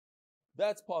edge,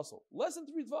 that's possible. Less than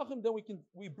 3 tfachim, then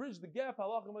we bridge the gap.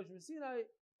 Halacha Moshe Sinai.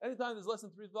 Anytime there's less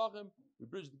than 3 tfachim, we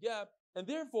bridge the gap, and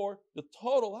therefore the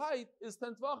total height is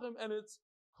 10 tfachim, and it's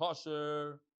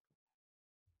kosher.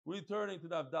 Returning to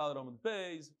the Avdalat Amud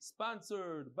Beis,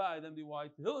 sponsored by the MDY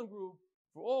Tehillim Group.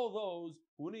 For all those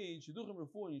who need Shidduchim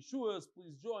Refuah and Yeshuas,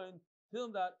 please join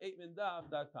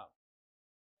Tehillim.8mindaf.com.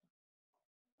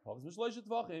 How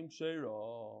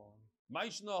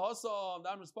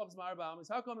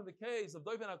come in the case of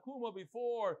Doifen Akuma,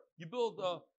 before you build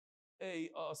a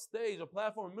stage, a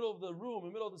platform in the middle of the room, in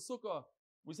the middle of the sukkah,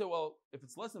 we say, well, if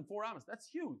it's less than 4 amas, that's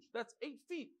huge. That's 8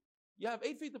 feet. You have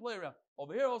 8 feet to play around.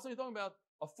 Over here, also, you're talking about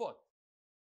a foot.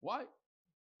 Why?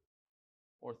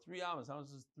 Or 3 amas. How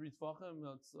much is 3 tfachim?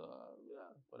 That's,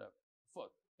 whatever.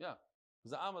 Foot. Yeah.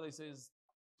 Because the amma, they say, is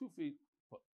 2 feet.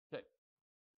 Foot. Okay.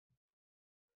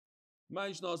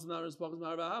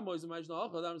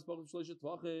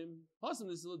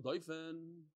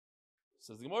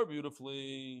 Says the Gemara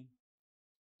beautifully.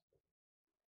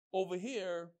 Over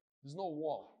here, there's no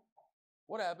wall.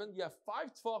 What happened? You have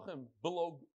 5 tfachim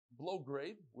below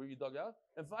grade, where you dug out,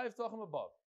 and 5 tfachim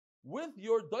above. With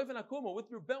your doifen akuma,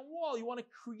 with your bent wall, you want to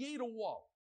create a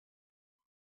wall.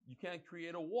 You can't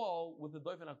create a wall with a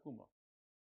doifen akuma.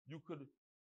 You could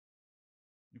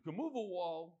move a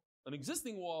wall, an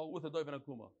existing wall, with a doifen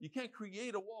akuma. You can't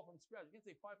create a wall from scratch. You can't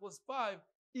say 5 plus 5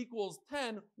 equals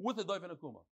 10 with a doifen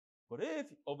akuma. But if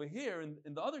over here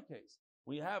in the other case,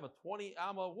 when you have a 20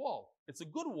 amma wall, it's a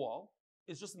good wall,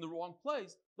 it's just in the wrong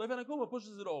place, doifen akuma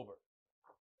pushes it over.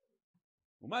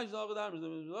 You have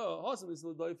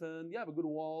a good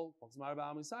wall,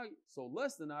 so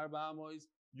less than arba amos,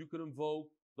 you could invoke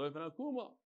doifen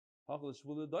akuma. But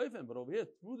over here,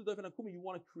 through the doifen akuma, you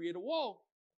want to create a wall.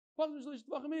 It's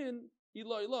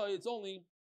only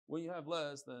when you have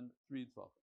less than 3 tfachim.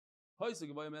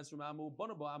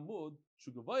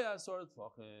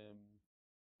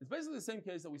 It's basically the same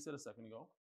case that we said a second ago.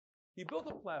 He built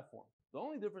a platform. The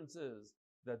only difference is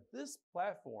that this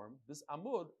platform, this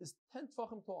amud, is 10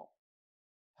 tfachim tall.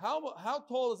 How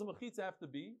tall does a mechitza have to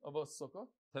be of a sukkah?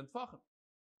 10 tfachim.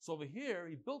 So over here,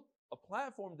 he built a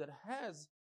platform that has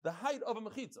the height of a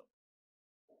mechitza.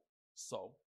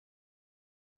 So,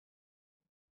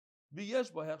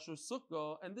 v'yesh ba hechsher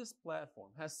sukkah, and this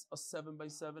platform has a 7 by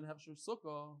 7 hechsher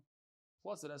sukkah,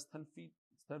 plus it has 10 feet.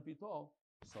 It's 10 feet tall.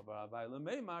 So, good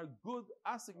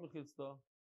asik mechitza.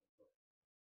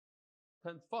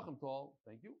 10 tfachim tall,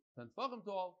 thank you. 10 tfachim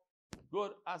tall,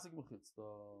 good asik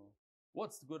mechitza.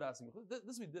 What's the good asik mechitza?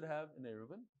 This we did have in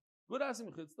Eruvin. Good asik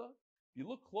mechitza. If you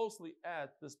look closely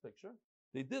at this picture,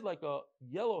 they did like a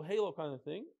yellow halo kind of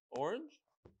thing, orange.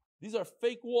 These are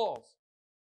fake walls.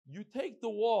 You take the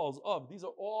walls of, these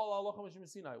are all halacha Moshe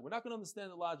Sinai. We're not going to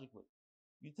understand it logically.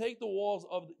 You take the walls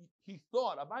of,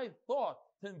 Abai thought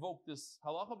to invoke this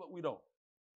halacha, but we don't.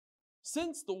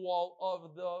 Since the wall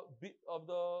of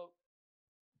the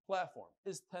platform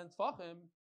is 10 tfachim,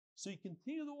 so you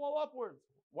continue the wall upwards.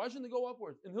 Why shouldn't it go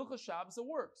upwards? In Hilchas Shabbos, it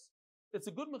works. It's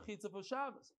a good mechitza for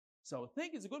Shabbos. So I would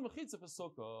think it's a good mechitza for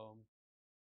Sukkah.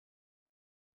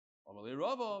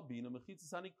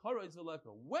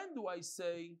 When do I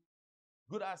say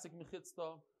good asik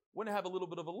mechitza? When I have a little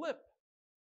bit of a lip.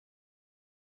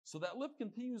 So that lip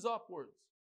continues upwards.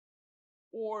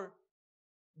 Or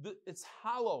it's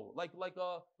hollow, like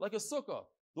a sukkah.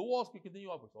 The walls can continue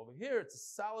upwards. Over here, it's a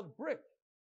solid brick.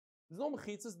 There's no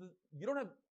mechitzas. You don't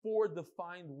have 4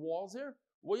 defined walls here.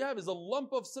 What you have is a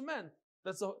lump of cement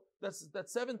that's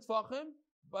 7 tfachim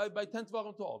by 10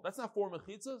 tfachim tall. That's not 4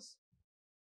 mechitzas.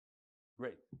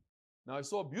 Great. Now I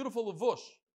saw a beautiful levush.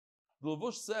 The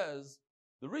levush says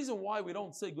the reason why we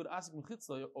don't say good asik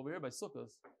mechitza over here by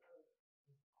sukkahs,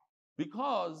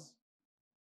 because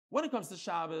when it comes to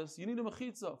Shabbos, you need a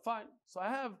mechitza. Fine. So I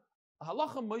have a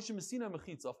halacha Moshe Sinai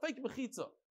mechitza, a fake mechitza.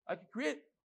 I can create,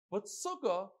 but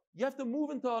sukkah, you have to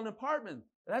move into an apartment.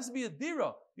 It has to be a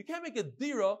dira. You can't make a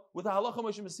dira with a halacha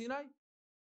Moshe Sinai.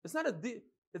 It's not a dira.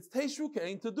 It's teishru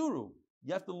kein taduru.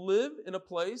 You have to live in a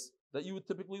place that you would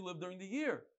typically live during the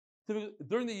year.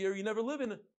 During the year, you never live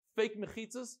in fake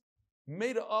mechitzas,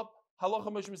 made up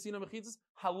halacha Moshe Sinai mechitzas,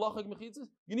 halachic mechitzas.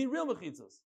 You need real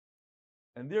mechitzas.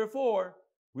 And therefore,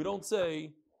 we don't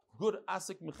say good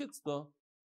asik mechitzah,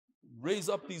 raise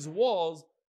up these walls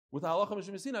with halacha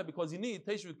Moshe Sinai, because you need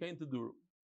teishru kein taduru.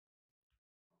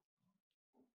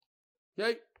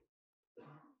 Okay?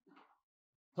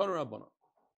 Tanu Rabbana.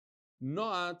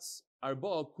 Noatz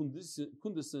arba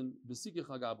kundisin b'sikich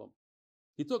hagabam.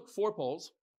 He took 4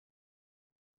 poles.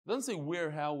 Doesn't say where,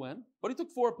 how, when, but he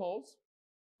took 4 poles.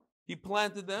 He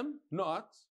planted them,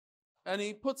 not, and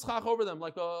he put schach over them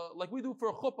like we do for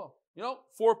a chuppah.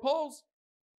 4 poles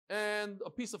and a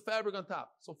piece of fabric on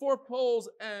top. So 4 poles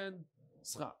and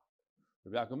schach.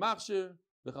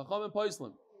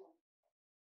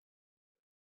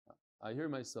 I hear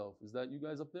myself. Is that you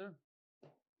guys up there?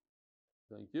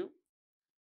 Thank you.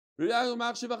 So Rabbi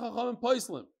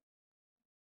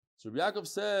Yaakov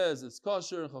says it's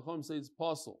kosher and Chacham says it's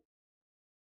possible.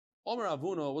 Omer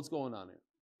Avuna, what's going on here?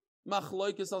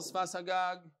 Machloikis al Sfas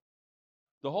Hagag.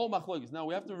 The whole machloikis. Now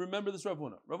we have to remember this Rav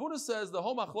Huna. Rav Huna says the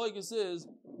whole machloikis is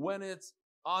when it's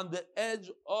on the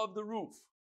edge of the roof.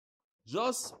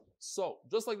 Just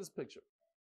like this picture.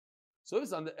 So if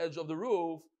it's on the edge of the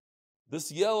roof,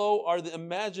 this yellow are the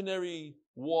imaginary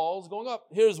walls going up.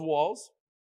 Here's walls.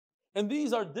 And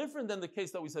these are different than the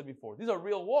case that we said before. These are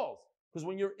real walls. Because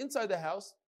when you're inside the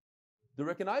house, they're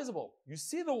recognizable. You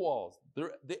see the walls.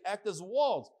 They act as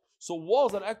walls. So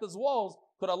walls that act as walls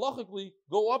could halachically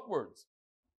go upwards.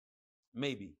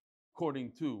 Maybe,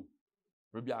 according to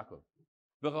Rabbi Yaakov.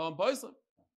 I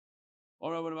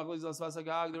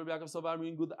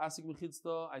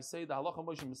say the halacha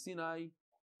Moshe Messinai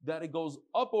that it goes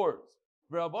upwards.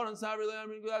 Rabbanan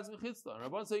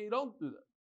say you don't do that.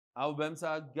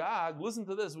 Listen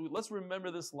to this. Let's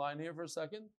remember this line here for a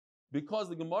second, because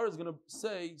the Gemara is going to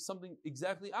say something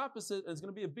exactly opposite, and it's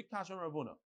going to be a big kasha on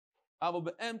Ravuna.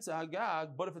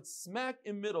 But if it's smack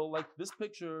in middle, like this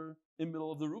picture, in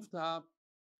middle of the rooftop,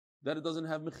 that it doesn't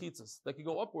have mechitzas that can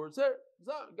go upwards. There,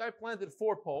 the guy planted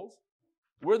 4 poles.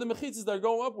 Where are the mechitzas that are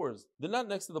going upwards? They're not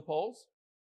next to the poles.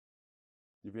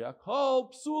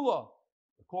 Psula.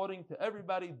 According to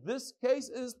everybody, this case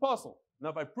is possible. Now,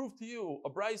 if I prove to you a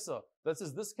brisa that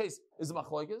says this case is a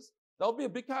machlokes, that'll be a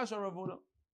big kash on Ravuna.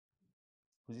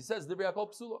 Because he says, Divrei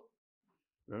Yaakov Psula.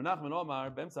 Rav Nachman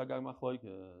Omar, B'emtza Hagag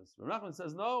machlokes. Rav Nachman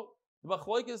says, no, the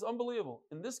machlokes is unbelievable.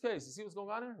 In this case, you see what's going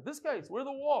on here? This case, where are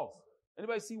the walls?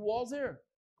 Anybody see walls here?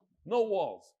 No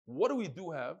walls. What do we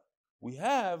have? We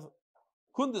have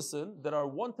kundasin that are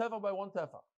 1 tefah by 1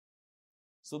 tefah.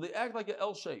 So they act like an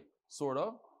L shape, sort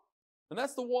of. And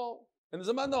that's the wall. And there's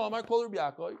a man now, I might call Rabbi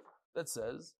Yaakov, that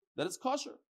says that it's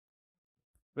kosher.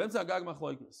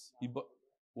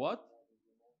 What?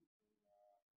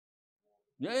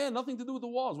 Yeah, nothing to do with the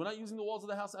walls. We're not using the walls of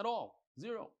the house at all.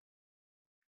 0.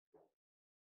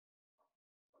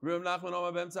 Rav Nachman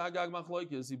Omar B'emtza Hagag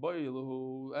Machloikis.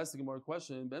 Who asked the Gemara a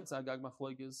question? B'emtza Hagag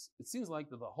Machloikis. It seems like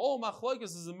that the whole Machloikis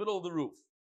is in the middle of the roof.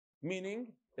 Meaning,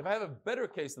 if I have a better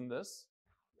case than this,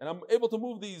 and I'm able to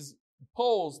move these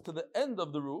poles to the end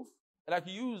of the roof, and I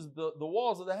can use the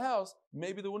walls of the house,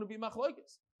 maybe there wouldn't be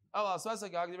Machloikis.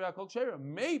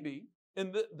 Maybe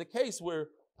in the case where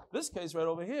this case right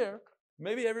over here,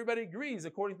 maybe everybody agrees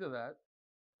according to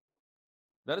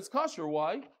that it's kosher.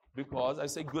 Why? Because I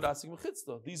say good asik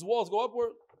mechitzta. These walls go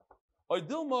upward. Or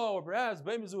dilma, or perhaps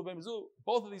beimizu.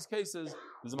 Both of these cases,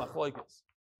 there's a machlokes.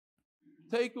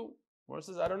 Teiku. Or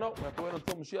says, I don't know. We have to wait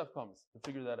until Mashiach comes to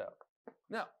figure that out.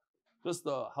 Now, just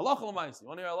the halacha l'maisa. You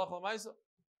want to hear halacha l'maisa?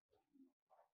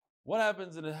 What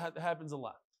happens, and it happens a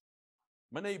lot.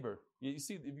 My neighbor, you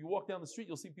see, if you walk down the street,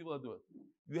 you'll see people that do it.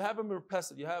 You have a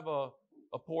merpeset, you have a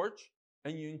porch,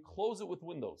 and you enclose it with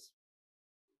windows.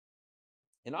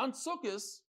 And on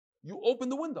Sukkot, you open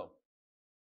the window.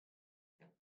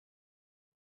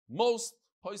 Most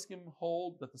poskim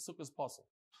hold that the sukkah is puzzle.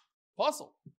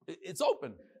 Puzzle. It's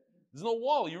open. There's no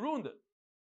wall. You ruined it.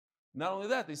 Not only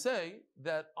that, they say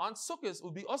that on Sukkot it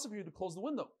would be awesome for you to close the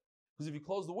window. Because if you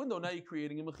close the window, now you're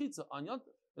creating a mechitza on Yom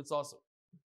Tov. It's awesome.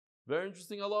 Very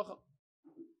interesting halacha.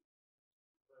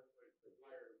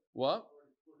 What?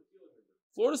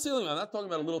 Floor to ceiling. I'm not talking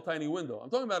about a little tiny window. I'm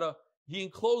talking about he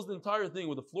enclosed the entire thing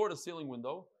with a floor to ceiling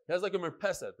window. He has like a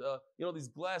merpeset, these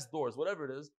glass doors, whatever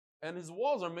it is. And his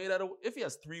walls are made out of, if he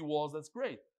has 3 walls, that's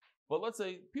great. But let's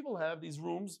say people have these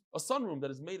rooms, a sunroom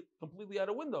that is made completely out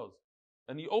of windows.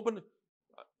 And you open,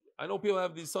 I know people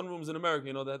have these sunrooms in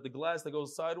America, that the glass that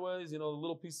goes sideways, the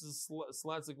little pieces,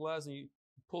 slats of glass, and you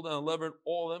pull down a lever and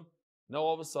all of them. Now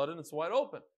all of a sudden it's wide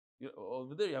open.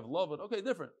 Over there you have love, okay,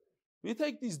 different. You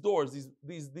take these doors,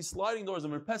 these sliding doors, a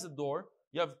merpeset door,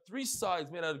 you have 3 sides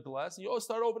made out of glass, and you always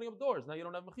start opening up doors. Now you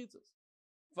don't have mechitzas.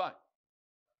 Fine.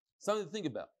 Something to think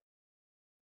about.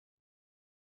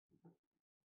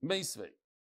 Meisvei.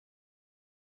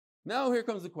 Now here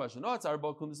comes the question.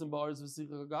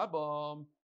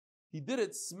 He did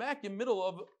it smack in the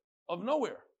middle of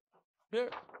nowhere. Here,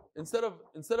 instead of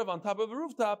on top of a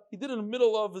rooftop, he did it in the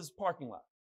middle of his parking lot.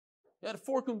 He had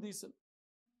 4 kumdisim.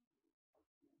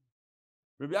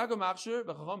 Rabbi Yaakov Machshir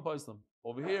v'chacham paislam.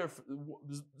 Over here,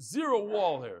 there's 0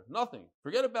 wall here, nothing.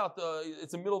 Forget about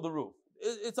it's in the middle of the roof.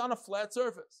 it's on a flat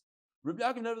surface. Rabbi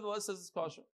Yaakov nevertheless says it's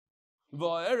kosher.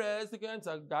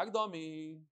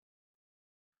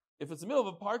 If it's the middle of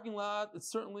a parking lot, it's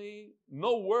certainly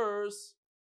no worse.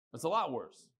 It's a lot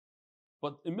worse.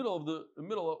 But in the middle of,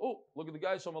 oh, look at the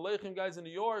guys, Shalom Aleichem, guys in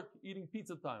New York eating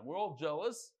pizza time. We're all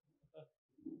jealous.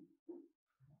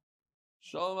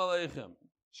 Shalom Aleichem.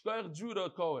 Shkoyach Judah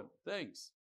Cohen.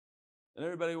 Thanks. And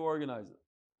everybody who organized it.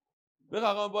 Rabbi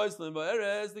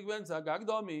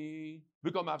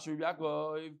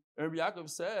Yaakov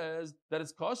says that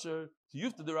it's kosher to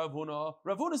yufta the Rav Huna.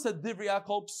 Rav Huna said Divri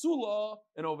Yaakov psula,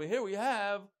 and over here we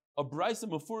have a brayso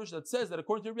mefurish that says that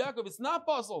according to Rabbi Yaakov, it's not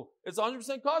possible. It's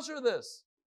 100% kosher. This.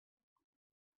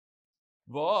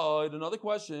 Void. Another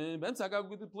question. Ben Sagag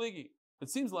with the pligi. It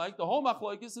seems like the whole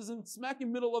machlokes is in smack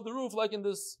in middle of the roof, like in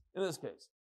this case.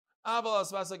 Aval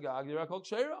asvas agag Yaakov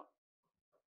sheira.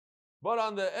 But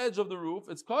on the edge of the roof,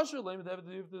 it's kosher.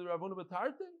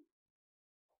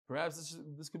 Perhaps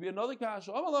this could be another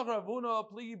kasha.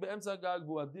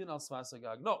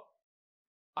 No.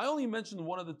 I only mentioned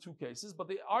one of the two cases, but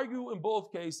they argue in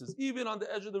both cases. Even on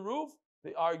the edge of the roof,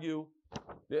 they argue.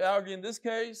 They argue in this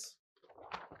case.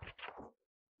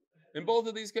 In both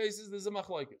of these cases, there's a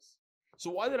machlokes.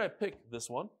 So why did I pick this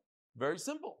one? Very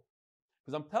simple.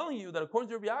 Because I'm telling you that according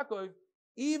to Rabbi Yaakov,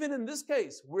 even in this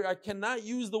case, where I cannot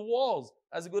use the walls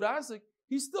as a good asik,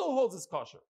 he still holds his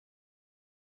kosher.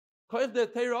 I'm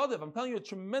telling you a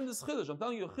tremendous chiddush. I'm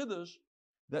telling you a chiddush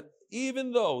that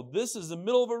even though this is the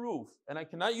middle of a roof and I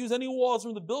cannot use any walls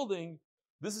from the building,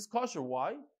 this is kosher.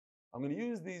 Why? I'm going to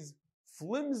use these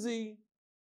flimsy,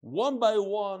 one by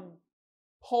one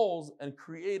poles and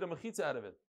create a mechitza out of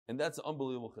it. And that's an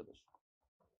unbelievable chiddush.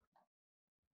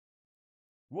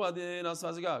 To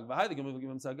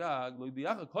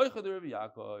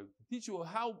teach you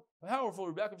how powerful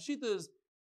Rabbi Yaakov Shita is,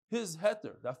 his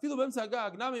heter.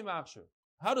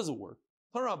 How does it work?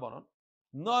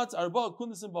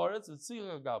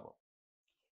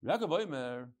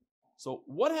 So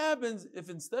what happens if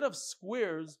instead of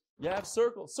squares, you have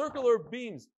circular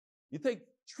beams? You take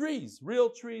trees, real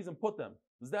trees, and put them.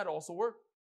 Does that also work?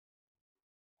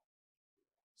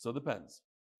 So it depends.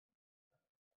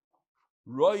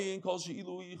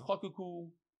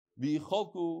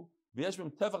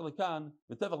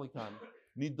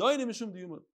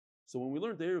 So when we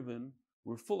learned Eruvin,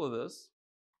 we're full of this.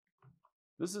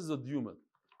 This is a diyumad.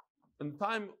 In the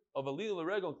time of Aliyah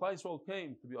L'Regel, Klal Yisrael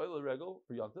came to be Aliyah L'Regel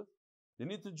for Yontif. They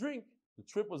needed to drink. The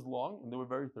trip was long and they were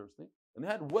very thirsty. And they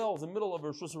had wells in the middle of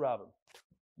Rosh Hashanah.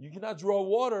 You cannot draw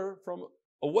water from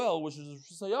a well, which is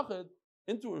Rosh Hashanah,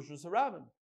 into Rosh Hashanah.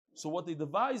 So what they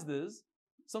devised is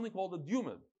something called a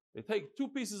diyumad. They take two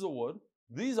pieces of wood.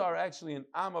 These are actually an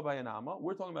amma by an amma.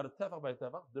 We're talking about a tefach by a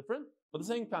tefach, different, but the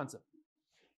same concept.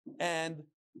 And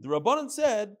the Rabbanan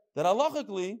said that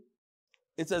halachically,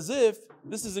 it's as if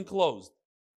this is enclosed.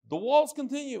 The walls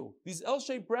continue. These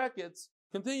L-shaped brackets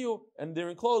continue, and they're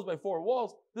enclosed by four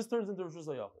walls. This turns into Rosh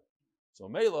Hashanah. So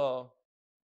Mela,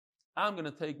 I'm going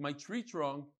to take my tree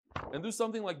trunk and do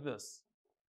something like this.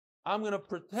 I'm going to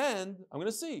pretend, I'm going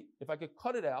to see if I could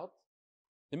cut it out,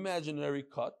 imaginary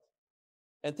cut,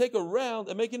 and take a round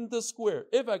and make it into a square.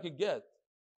 If I could get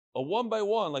a one by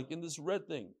one, like in this red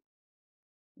thing,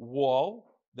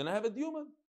 wall, then I have a diyumad.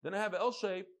 Then I have an L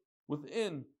shape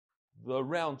within the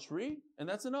round tree, and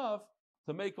that's enough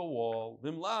to make a wall.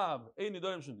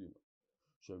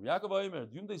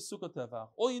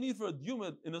 All you need for a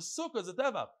diyumad in a sukkah is a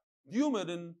tefach.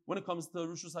 Diyumad, when it comes to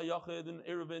Rishus HaYachid and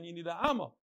Eruvin, you need an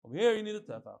amma. Over here, you need a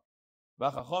tefach.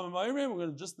 We're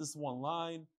going to just this one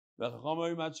line. It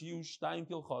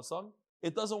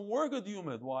doesn't work at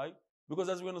diyumad. Why? Because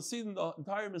as we're going to see in the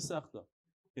entire Masechta,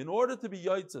 in order to be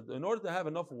yotzed, in order to have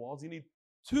enough walls, you need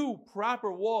two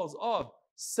proper walls of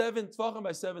 7 tvachim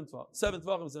by 7 tvachim, 7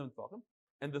 tvachim by 7 tvachim.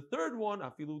 And the third one,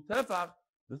 afilu tefach,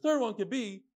 the third one could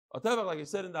be a tefach, like I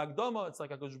said in the Akdama, it's like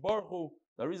HaKadosh Baruch Hu,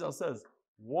 the Arizal says,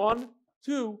 1,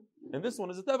 2, and this one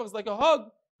is a tefach, it's like a hug.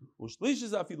 Ushlish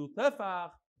is afilu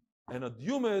tefach, and a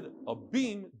diyumad, a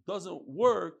beam, doesn't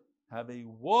work. Have a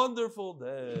wonderful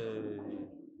day.